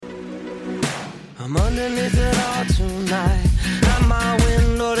I'm underneath it all tonight. Out my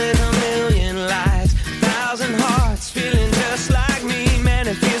window there's a million lights, 1,000 hearts feeling just like me. Man,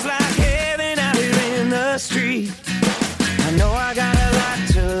 it feels like heaven out here in the street. I know I got a lot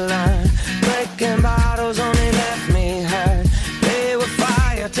to learn. Breaking bottles only left me hurt. Play with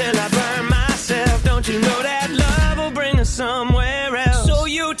fire till I burn myself. Don't you know that love will bring us somewhere else? So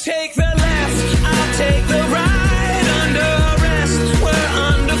you take the left, I'll take the right. Under arrest, we're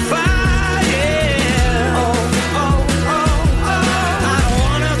under fire.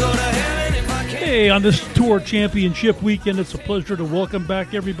 Hey, on this Tour Championship weekend, it's a pleasure to welcome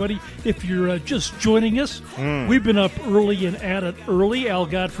back everybody. If you're just joining us, we've been up early and at it early. Al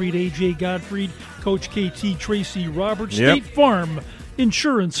Gottfried, AJ Gottfried, Coach KT, Tracy Roberts, State Farm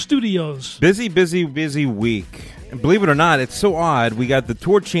Insurance Studios. Busy week. And believe it or not, it's so odd. We got the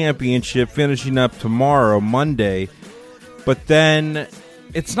Tour Championship finishing up tomorrow, Monday, but then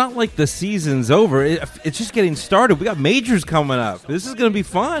it's not like the season's over. It's just getting started. We got majors coming up. This is going to be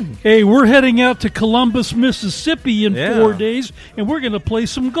fun. Hey, we're heading out to Columbus, Mississippi in 4 days, and we're going to play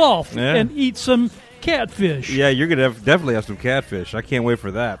some golf and eat some catfish. Yeah, you're going to definitely have some catfish. I can't wait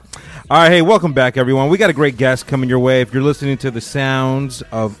for that. All right, hey, welcome back, everyone. We got a great guest coming your way. If you're listening to the sounds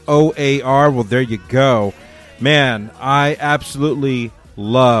of OAR, well, there you go. Man, I absolutely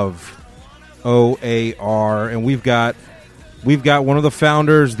love OAR, and we've got one of the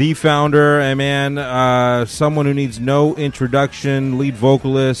founders, the founder, and man, someone who needs no introduction, lead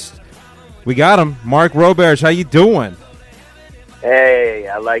vocalist. We got him, Mark Roberge. How you doing? Hey,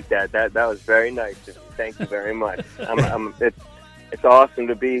 I like that. That was very nice. Thank you very much. It's awesome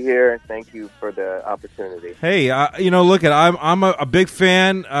to be here. Thank you for the opportunity. Hey, look, I'm a big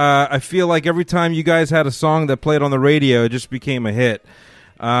fan. I feel like every time you guys had a song that played on the radio, it just became a hit.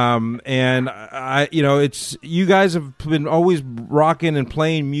 And it's you guys have been always rocking and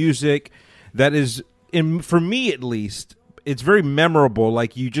playing music that is, for me at least, it's very memorable.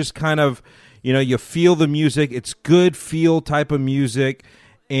 Like you just kind of, you feel the music. It's good feel type of music,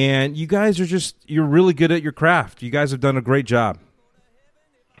 and you guys you're really good at your craft. You guys have done a great job.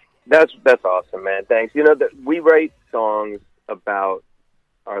 That's awesome, man. Thanks. We write songs about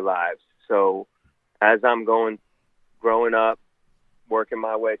our lives. So as I'm growing up, working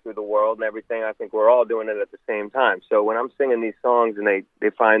my way through the world and everything, I think we're all doing it at the same time. So when I'm singing these songs and they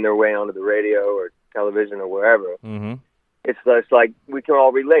find their way onto the radio or television or wherever, it's like we can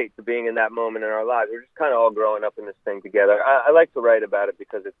all relate to being in that moment in our lives. We're just kind of all growing up in this thing together. I like to write about it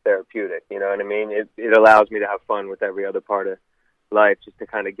because it's therapeutic, you know what I mean? It allows me to have fun with every other part of life, just to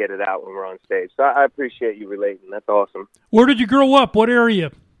kind of get it out when we're on stage. So I appreciate you relating. That's awesome. Where did you grow up? What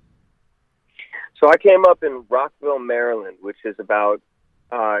area? So I came up in Rockville, Maryland, which is about,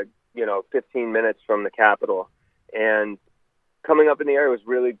 15 minutes from the capital. And coming up in the area was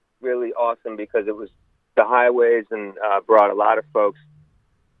really, really awesome because it was the highways and brought a lot of folks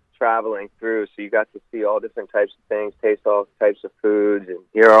traveling through. So you got to see all different types of things, taste all types of foods, and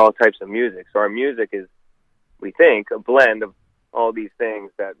hear all types of music. So our music is, we think, a blend of all these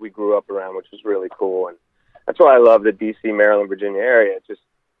things that we grew up around, which was really cool. And that's why I love the D.C., Maryland, Virginia area. It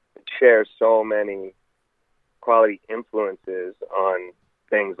shares so many quality influences on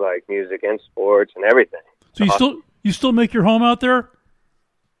things like music and sports and everything. So you still make your home out there?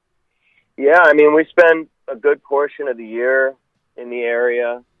 Yeah, I mean, we spend a good portion of the year in the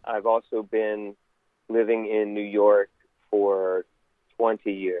area. I've also been living in New York for 20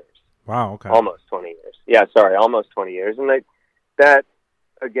 years. Wow, okay. Almost 20 years. Yeah, sorry, almost 20 years. And that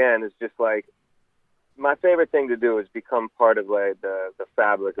again, is just like, my favorite thing to do is become part of like the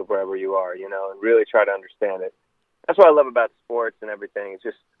fabric of wherever you are, and really try to understand it. That's what I love about sports and everything. It's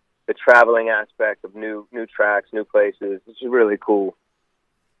just the traveling aspect of new tracks, new places. It's just really cool,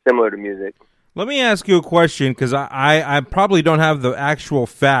 similar to music. Let me ask you a question, because I probably don't have the actual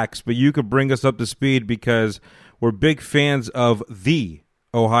facts, but you could bring us up to speed because we're big fans of the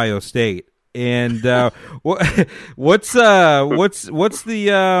Ohio State. And what's the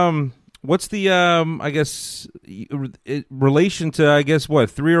I guess relation to, I guess, what,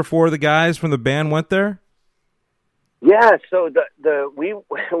 3 or 4 of the guys from the band went there? Yeah, so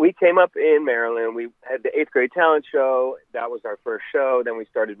we came up in Maryland. We had the 8th grade talent show. That was our first show. Then we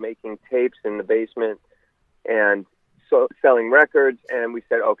started making tapes in the basement and selling records. And we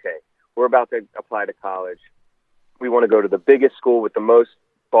said, okay, we're about to apply to college. We want to go to the biggest school with the most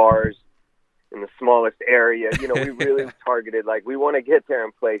bars in the smallest area. We really targeted, like, we want to get there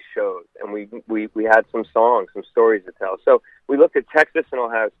and play shows. And we had some songs, some stories to tell. So we looked at Texas and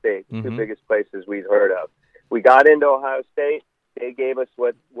Ohio State, the two biggest places we'd heard of. We got into Ohio State, they gave us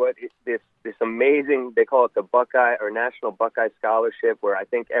this amazing, they call it the Buckeye or National Buckeye Scholarship, where I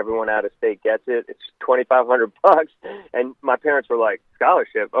think everyone out of state gets it. It's $2,500, and my parents were like,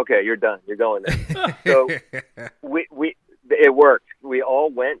 scholarship? Okay, you're done. You're going there. So it worked. We all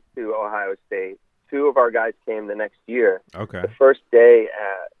went to Ohio State. 2 of our guys came the next year. Okay. The first day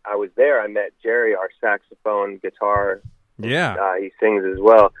I was there, I met Jerry, our saxophone, guitar. Yeah. He sings as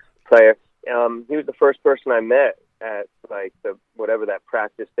well, player. He was the first person I met at like whatever that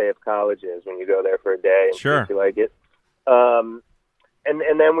practice day of college is, when you go there for a day and Sure. you like it. And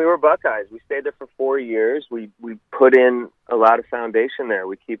then we were Buckeyes. We stayed there for 4 years. We put in a lot of foundation there.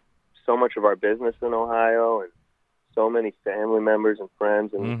 We keep so much of our business in Ohio, and so many family members and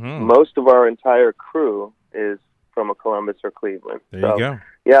friends, and most of our entire crew is from a Columbus or Cleveland. There you go.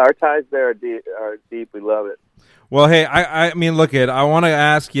 Yeah, our ties there are deep. We love it. Well, hey, I mean, look, I want to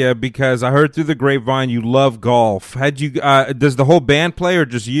ask you, because I heard through the grapevine you love golf. Had you? Does the whole band play, or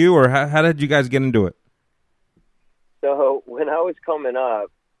just you, or how did you guys get into it? So when I was coming up,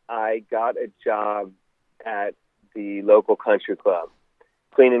 I got a job at the local country club,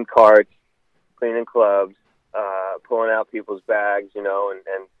 cleaning carts, cleaning clubs, pulling out people's bags, and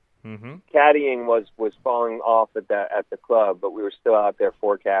caddying was falling off at the club, but we were still out there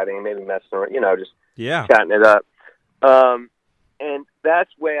for caddying, maybe messing around, just chatting it up. And that's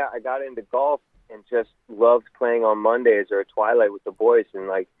where I got into golf and just loved playing on Mondays or at Twilight with the boys, and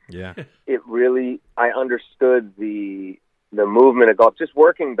it really, I understood the movement of golf. Just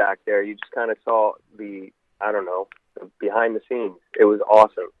working back there, you just kind of saw the behind the scenes. It was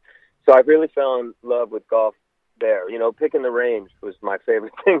awesome. So I really fell in love with golf there. Picking the range was my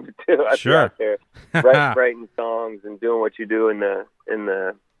favorite thing to do. I'd be out there writing songs and doing what you do in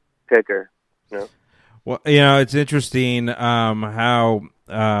the picker. Well, it's interesting how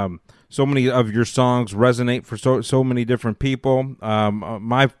so many of your songs resonate for so many different people.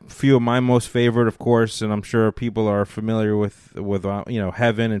 My most favorite, of course, and I'm sure people are familiar with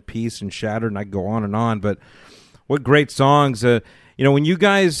Heaven and Peace and Shattered, and I go on and on. But what great songs! When you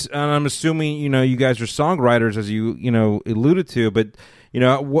guys, and I'm assuming you guys are songwriters, as you alluded to, but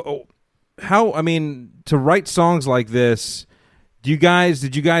how? I mean, to write songs like this. Did you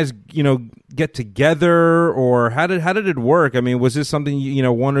guys, get together, or how did it work? I mean, was this something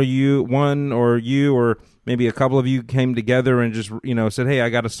one or you, or maybe a couple of you came together and just said, "Hey, I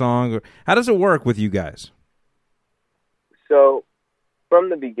got a song"? Or how does it work with you guys? So, from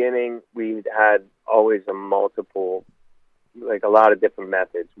the beginning, we had always a lot of different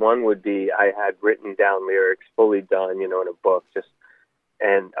methods. One would be I had written down lyrics, fully done, in a book,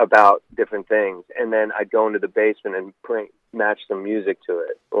 and about different things, and then I'd go into the basement and match some music to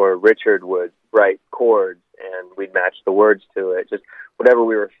it, or Richard would write chords and we'd match the words to it, just whatever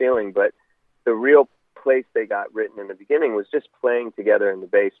we were feeling. But the real place they got written in the beginning was just playing together in the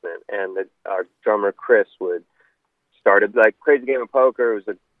basement, and our drummer Chris would start it like Crazy Game of Poker.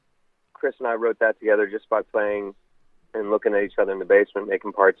 Chris and I wrote that together just by playing and looking at each other in the basement,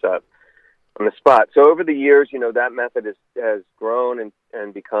 making parts up on the spot. So over the years, that method has grown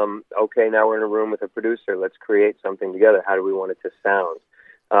and become, okay, now we're in a room with a producer. Let's create something together. How do we want it to sound?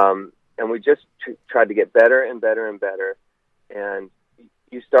 And we just tried to get better and better and better. And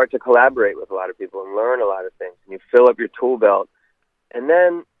you start to collaborate with a lot of people and learn a lot of things. And you fill up your tool belt. And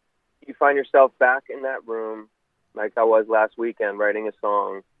then you find yourself back in that room, like I was last weekend, writing a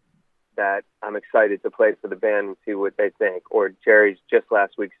song that I'm excited to play for the band and see what they think. Or Jerry's just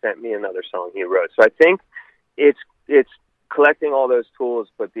last week sent me another song he wrote. So I think it's collecting all those tools,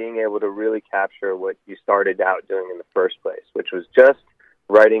 but being able to really capture what you started out doing in the first place, which was just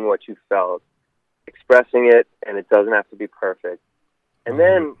writing what you felt, expressing it, and it doesn't have to be perfect. And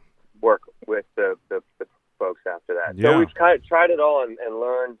then work with the folks after that. Yeah. So we've kind of tried it all and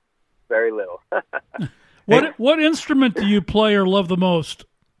learned very little. What instrument do you play or love the most?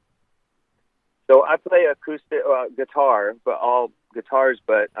 So I play acoustic guitar, but all guitars.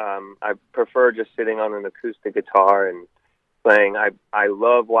 But I prefer just sitting on an acoustic guitar and playing. I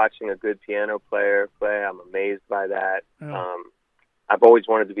love watching a good piano player play. I'm amazed by that. Oh. I've always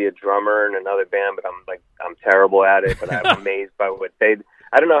wanted to be a drummer in another band, but I'm terrible at it. But I'm amazed by what they.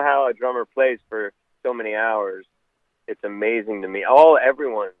 I don't know how a drummer plays for so many hours. It's amazing to me.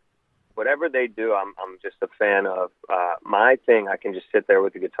 Everyone. Whatever they do, I'm just a fan of. My thing, I can just sit there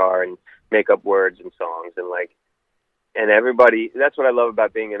with the guitar and make up words and songs, and everybody. That's what I love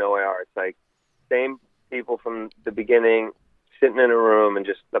about being in OAR. It's like same people from the beginning, sitting in a room and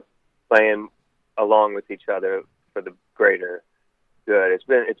just playing along with each other for the greater good.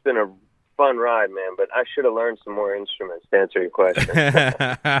 It's been a fun ride, man, but I should have learned some more instruments to answer your question.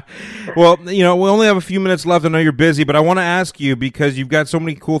 Well, we only have a few minutes left. I know you're busy, but I want to ask you because you've got so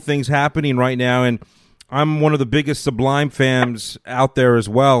many cool things happening right now, and I'm one of the biggest Sublime fans out there as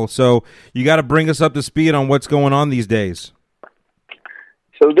well. So you got to bring us up to speed on what's going on these days.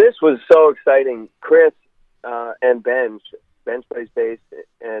 So this was so exciting. Chris and Benj plays bass,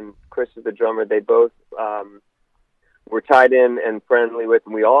 and Chris is the drummer. They both were tied in and friendly with,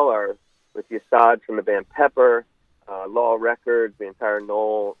 and we all are, with Yasad from the band Pepper, Law Records, the entire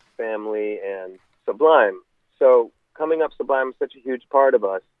Knoll family, and Sublime. So coming up, Sublime is such a huge part of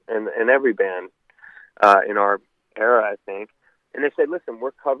us and every band in our era, I think. And they said, listen,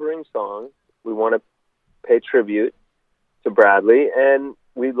 we're covering songs. We want to pay tribute to Bradley, and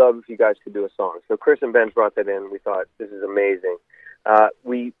we'd love if you guys could do a song. So Chris and Ben brought that in. We thought, this is amazing.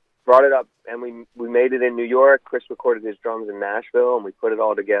 We brought it up, and we made it in New York. Chris recorded his drums in Nashville, and we put it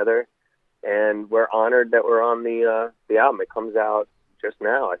all together. And we're honored that we're on the album. It comes out just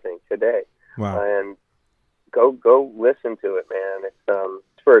now, I think, today. Wow. And go listen to it, man. It's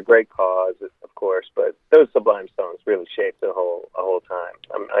for a great cause, of course, but those Sublime songs really shaped the whole time.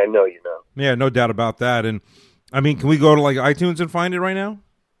 I know you know. Yeah, no doubt about that. And I mean, can we go to like iTunes and find it right now?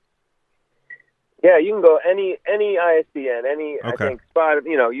 Yeah, you can go any ISDN, Okay. I think spot.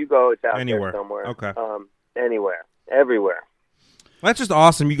 You go, it's out Anywhere. there somewhere. Okay. Anywhere, everywhere. That's just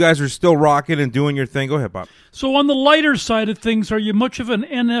awesome. You guys are still rocking and doing your thing. Go ahead, Bob. So on the lighter side of things, are you much of an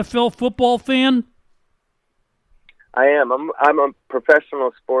NFL football fan? I am. I'm a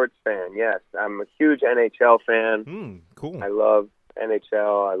professional sports fan. Yes, I'm a huge NHL fan. Cool. I love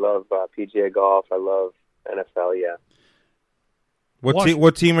NHL. I love PGA golf. I love NFL. Yeah.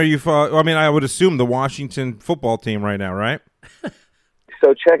 What team are you? I mean, I would assume the Washington football team right now, right?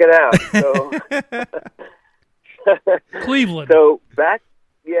 So check it out. So Cleveland. So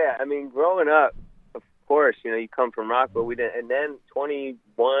I mean, growing up, of course, you come from Rockville. We didn't, and then 21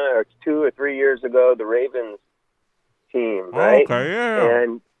 or 2 or 3 years ago, the Ravens team, right? Okay, yeah.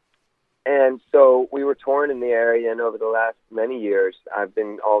 And so we were torn in the area, and over the last many years, I've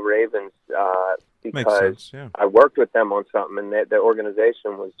been all Ravens Makes because sense, yeah. I worked with them on something, and their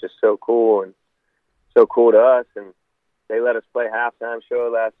organization was just so cool and so cool to us, and they let us play halftime show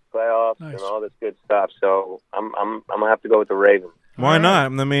last playoffs and all this good stuff. So I'm gonna have to go with the Ravens. Why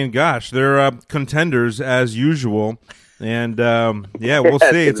not? I mean, gosh, they're contenders as usual. And, we'll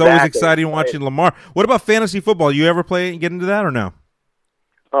see. It's always exciting watching Lamar. What about fantasy football? You ever play and get into that or no?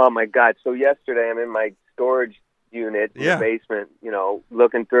 Oh, my God. So yesterday I'm in my storage unit in the basement,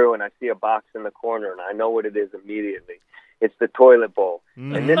 looking through, and I see a box in the corner, and I know what it is immediately. It's the toilet bowl.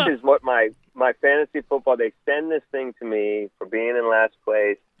 And this is what my fantasy football, they send this thing to me for being in last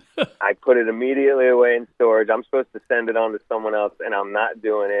place. I put it immediately away in storage. I'm supposed to send it on to someone else, and I'm not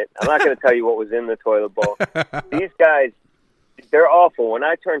doing it. I'm not going to tell you what was in the toilet bowl. These guys, they're awful. When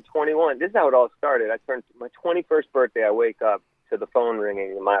I turned 21, this is how it all started. I turned my 21st birthday. I wake up to the phone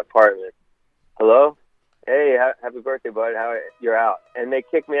ringing in my apartment. Hello? Hey, happy birthday, bud. You're out. And they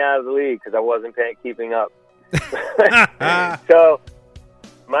kicked me out of the league because I wasn't keeping up. So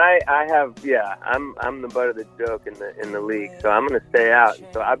I'm the butt of the joke in the league, so I'm going to stay out.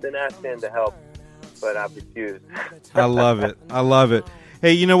 So I've been asked in to help, but I've refused. I love it.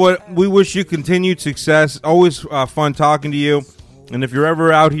 Hey, you know what? We wish you continued success. Always fun talking to you. And if you're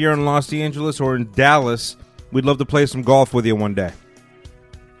ever out here in Los Angeles or in Dallas, we'd love to play some golf with you one day.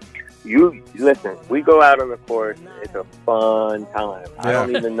 You listen. We go out on the course. It's a fun time. Yeah. I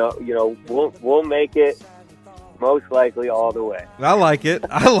don't even know. We'll make it. Most likely all the way. I like it.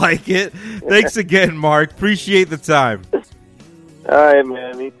 Thanks again, Mark. Appreciate the time. All right,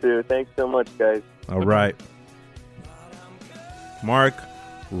 man. Me too. Thanks so much, guys. All right. Mark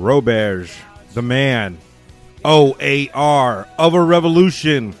Roberge, the man. OAR, of a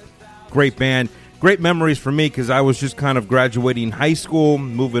Revolution. Great band. Great memories for me because I was just kind of graduating high school,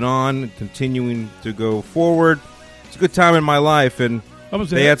 moving on, continuing to go forward. It's a good time in my life, and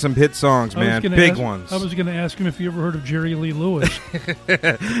they had some hit songs, man. Big ones. I was going to ask him if you ever heard of Jerry Lee Lewis.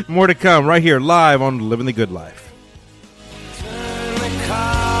 More to come right here live on Living the Good Life. Turn the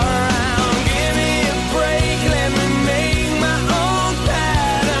car around, give me a break, let me make my own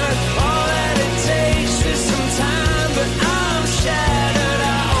pattern. All that it takes is some time, but I'm shattered.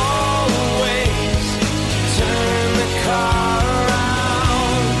 I always turn the car around.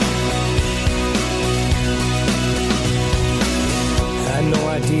 I had no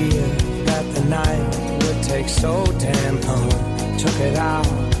idea that the night would take so damn long. Took it out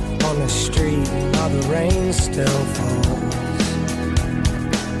on the street while the rain still falls.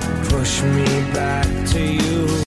 Push me back to you.